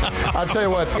 I'll tell you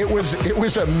what, it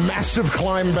was a massive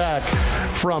climb back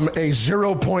from a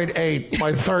 0.8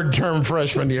 my third term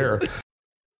freshman year.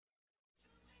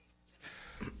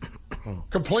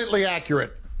 Completely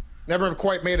accurate. Never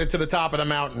quite made it to the top of the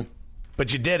mountain.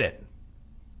 But you did it.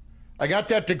 I got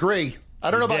that degree.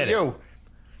 I don't know about you.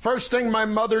 First thing my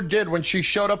mother did when she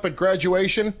showed up at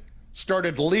graduation,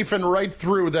 started leafing right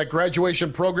through that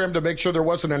graduation program to make sure there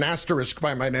wasn't an asterisk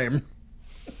by my name.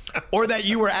 Or that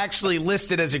you were actually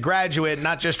listed as a graduate,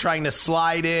 not just trying to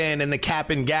slide in the cap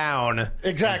and gown.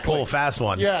 Exactly. And pull a fast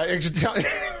one. Yeah,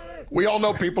 we all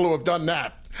know people who have done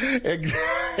that.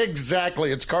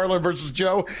 Exactly. It's Carlin versus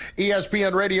Joe,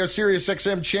 ESPN Radio, Sirius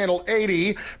XM Channel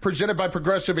 80, presented by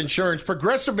Progressive Insurance.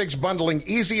 Progressive makes bundling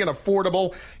easy and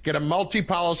affordable. Get a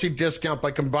multi-policy discount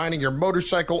by combining your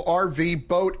motorcycle, RV,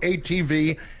 boat,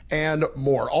 ATV, and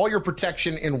more. All your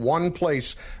protection in one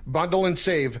place. Bundle and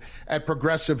save at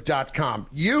Progressive.com.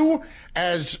 You,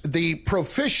 as the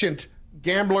proficient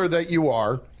gambler that you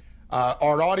are,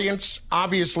 our audience,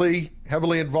 obviously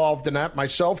heavily involved in that,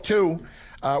 myself too.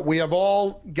 We have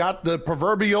all got the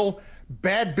proverbial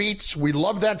bad beats. We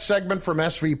love that segment from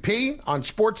SVP on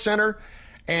SportsCenter.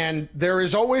 And there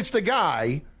is always the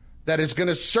guy that is going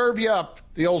to serve you up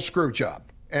the old screw job.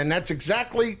 And that's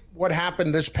exactly what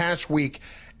happened this past week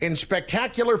in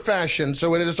spectacular fashion.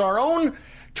 So it is our own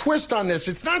twist on this.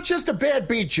 It's not just a bad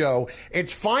beat, Joe.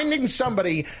 It's finding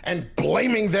somebody and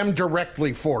blaming them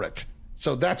directly for it.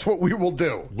 So that's what we will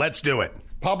do. Let's do it.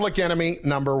 Public enemy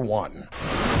number one.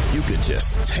 You could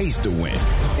just taste the win.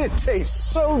 It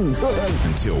tastes so good.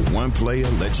 Until one player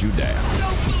lets you down.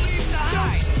 Don't believe the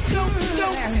hype.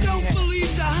 Don't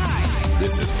believe the hype.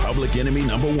 This is public enemy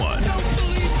number one. Don't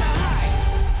believe the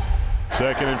hype.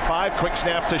 2nd and 5. Quick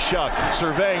snap to Shuck.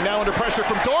 Surveying now under pressure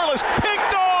from Dorless.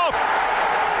 Picked off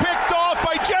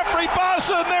by Jeffrey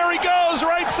Bossa. And there he goes.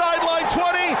 Right sideline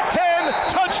 20, 10,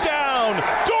 touchdown.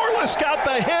 Dorless got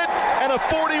the hit and a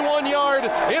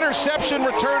 41-yard interception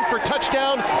return for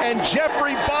touchdown. And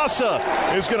Jeffrey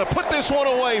Bossa is going to put this one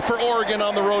away for Oregon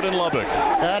on the road in Lubbock.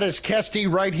 That is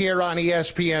Kesty right here on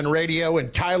ESPN Radio.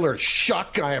 And Tyler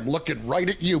Shuck, I am looking right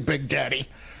at you, Big Daddy.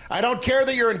 I don't care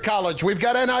that you're in college. We've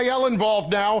got NIL involved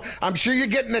now. I'm sure you're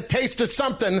getting a taste of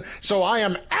something, so I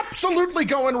am absolutely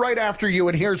going right after you,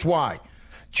 and here's why.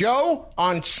 Joe,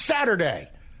 on Saturday,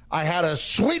 I had a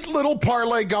sweet little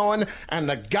parlay going, and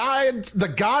the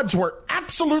gods were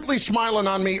absolutely smiling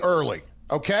on me early,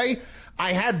 okay?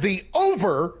 I had the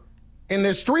over in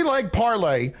this three-leg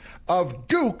parlay of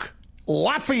Duke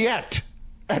Lafayette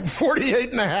at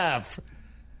 48.5.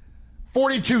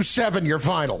 42-7, your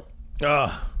final.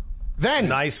 Then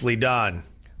nicely done.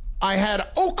 I had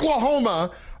Oklahoma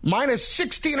minus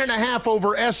 16.5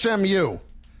 over SMU.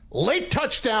 Late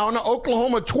touchdown,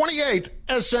 Oklahoma 28,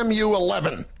 SMU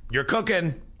 11. You're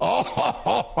cooking.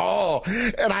 Oh,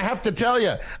 and I have to tell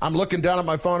you, I'm looking down at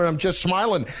my phone and I'm just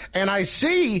smiling. And I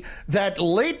see that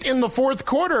late in the fourth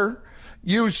quarter,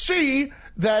 you see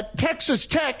that Texas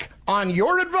Tech, on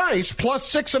your advice, plus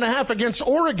 6.5 against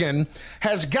Oregon,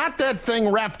 has got that thing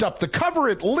wrapped up. The cover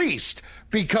at least,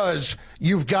 because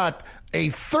you've got a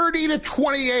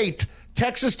 30-28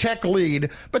 Texas Tech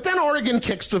lead. But then Oregon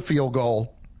kicks the field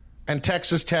goal, and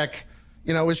Texas Tech,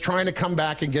 is trying to come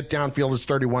back and get downfield. It's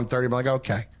 31-30. I'm like,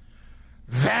 okay.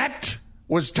 That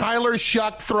was Tyler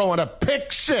Shuck throwing a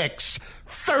pick six,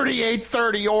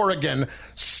 38-30 Oregon,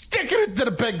 sticking it to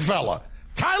the big fella.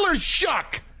 Tyler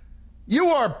Shuck, you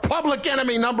are public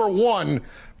enemy number one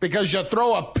because you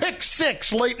throw a pick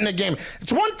six late in the game.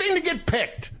 It's one thing to get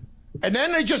picked, and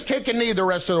then they just take a knee the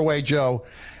rest of the way, Joe.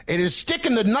 It is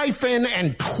sticking the knife in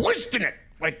and twisting it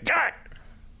like that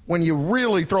when you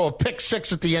really throw a pick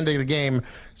six at the end of the game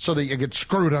so that you get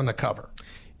screwed on the cover.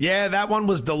 Yeah, that one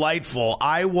was delightful.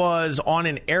 I was on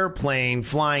an airplane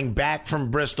flying back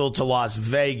from Bristol to Las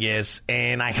Vegas,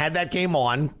 and I had that game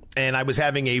on, and I was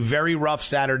having a very rough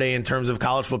Saturday in terms of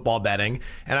college football betting,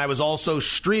 and I was also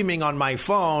streaming on my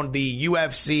phone the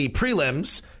UFC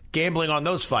prelims, gambling on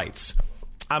those fights.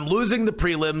 I'm losing the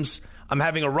prelims. I'm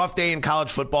having a rough day in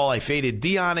college football. I faded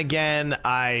Dion again.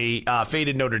 I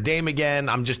faded Notre Dame again.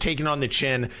 I'm just taking on the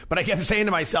chin. But I kept saying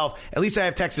to myself, at least I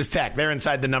have Texas Tech. They're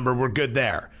inside the number. We're good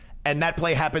there. And that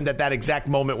play happened at that exact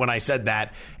moment when I said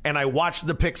that. And I watched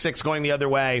the pick six going the other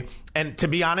way. And to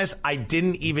be honest, I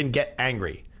didn't even get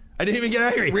angry. I didn't even get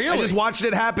angry. Really? I just watched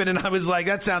it happen, and I was like,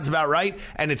 that sounds about right.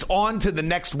 And it's on to the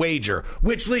next wager,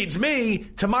 which leads me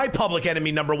to my public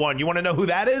enemy number one. You want to know who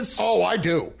that is? Oh, I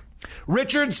do.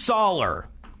 Richard Soller.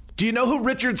 Do you know who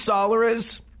Richard Soller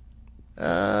is?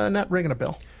 Not ringing a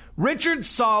bell. Richard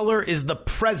Soller is the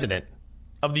president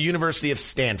of the University of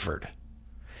Stanford.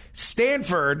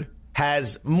 Stanford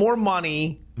has more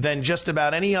money than just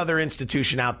about any other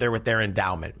institution out there with their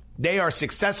endowment. They are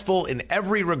successful in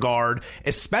every regard,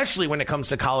 especially when it comes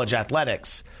to college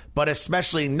athletics, but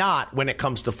especially not when it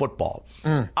comes to football.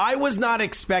 I was not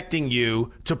expecting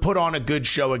you to put on a good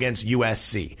show against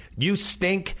USC. You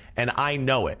stink, and I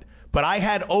know it. But I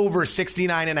had over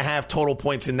 69.5 total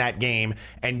points in that game,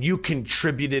 and you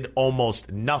contributed almost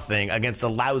nothing against a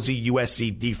lousy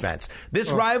USC defense.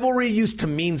 This rivalry used to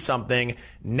mean something.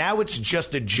 Now it's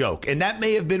just a joke. And that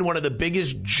may have been one of the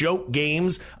biggest joke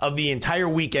games of the entire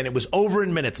weekend. It was over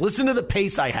in minutes. Listen to the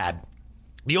pace I had.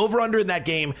 The over-under in that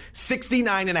game,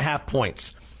 69.5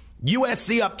 points.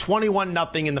 USC up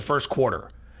 21-0 in the first quarter.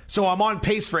 So I'm on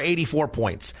pace for 84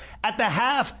 points. At the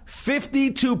half,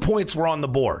 52 points were on the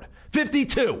board.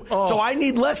 52. So I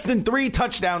need less than 3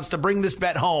 touchdowns to bring this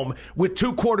bet home with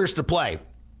 2 quarters to play.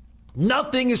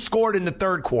 Nothing is scored in the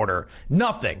third quarter.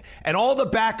 Nothing. And all the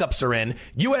backups are in.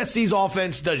 USC's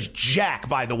offense does jack,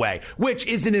 by the way, which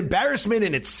is an embarrassment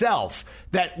in itself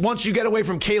that once you get away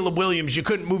from Caleb Williams, you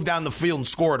couldn't move down the field and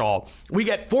score it all. We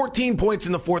get 14 points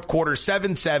in the fourth quarter,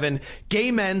 7-7.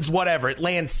 Game ends, whatever. It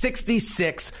lands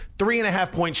 66,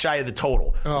 3.5 points shy of the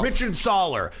total. Richard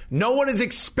Soller, no one is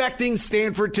expecting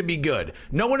Stanford to be good.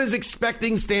 No one is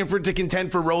expecting Stanford to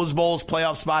contend for Rose Bowls,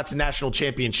 playoff spots, and national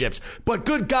championships. But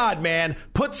good God, man,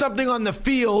 put something on the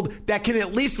field that can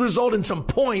at least result in some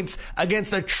points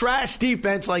against a trash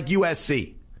defense like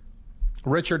USC.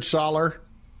 Richard Soller,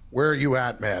 where are you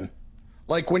at, man?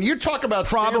 Like, when you talk about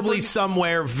probably Stanford,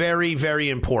 somewhere very, very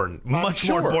important. Much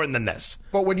more important than this.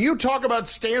 But when you talk about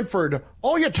Stanford,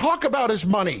 all you talk about is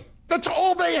money. That's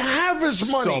all they have is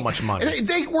money. So much money.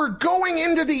 They were going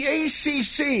into the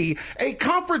ACC, a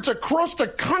conference across the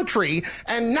country,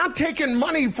 and not taking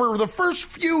money for the first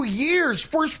few years,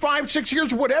 first 5-6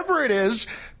 years, whatever it is,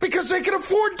 because they can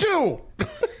afford to.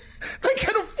 They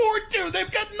can afford to.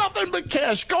 They've got nothing but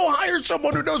cash. Go hire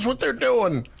someone who knows what they're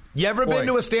doing. You ever been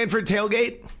to a Stanford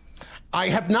tailgate? I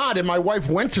have not, and my wife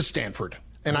went to Stanford,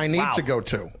 and I need to go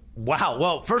to. Wow.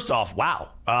 Well, first off, wow.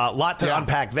 A lot to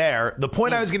unpack there. The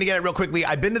point I was going to get at real quickly,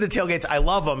 I've been to the tailgates. I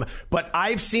love them. But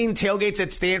I've seen tailgates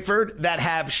at Stanford that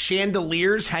have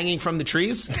chandeliers hanging from the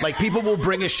trees. Like, people will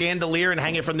bring a chandelier and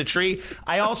hang it from the tree.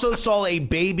 I also saw a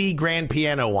baby grand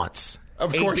piano once.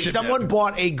 Of course someone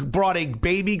brought a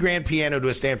baby grand piano to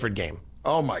a Stanford game.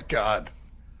 Oh, my God.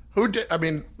 Who did? I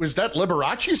mean, was that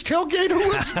Liberace's tailgate? Who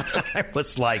was? It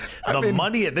was like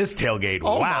money at this tailgate.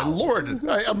 Oh, wow. my Lord.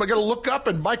 I'm going to look up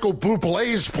and Michael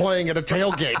Bublé's playing at a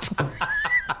tailgate.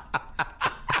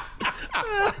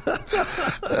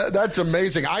 That's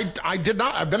amazing. I did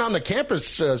not. I've been on the campus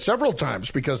several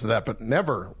times because of that, but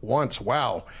never once.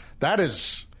 Wow. That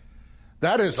is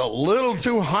a little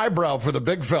too highbrow for the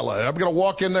big fella. I'm going to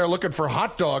walk in there looking for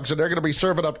hot dogs, and they're going to be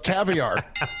serving up caviar.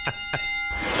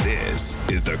 This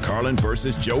is the Carlin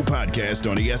versus Joe podcast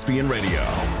on ESPN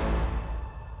Radio.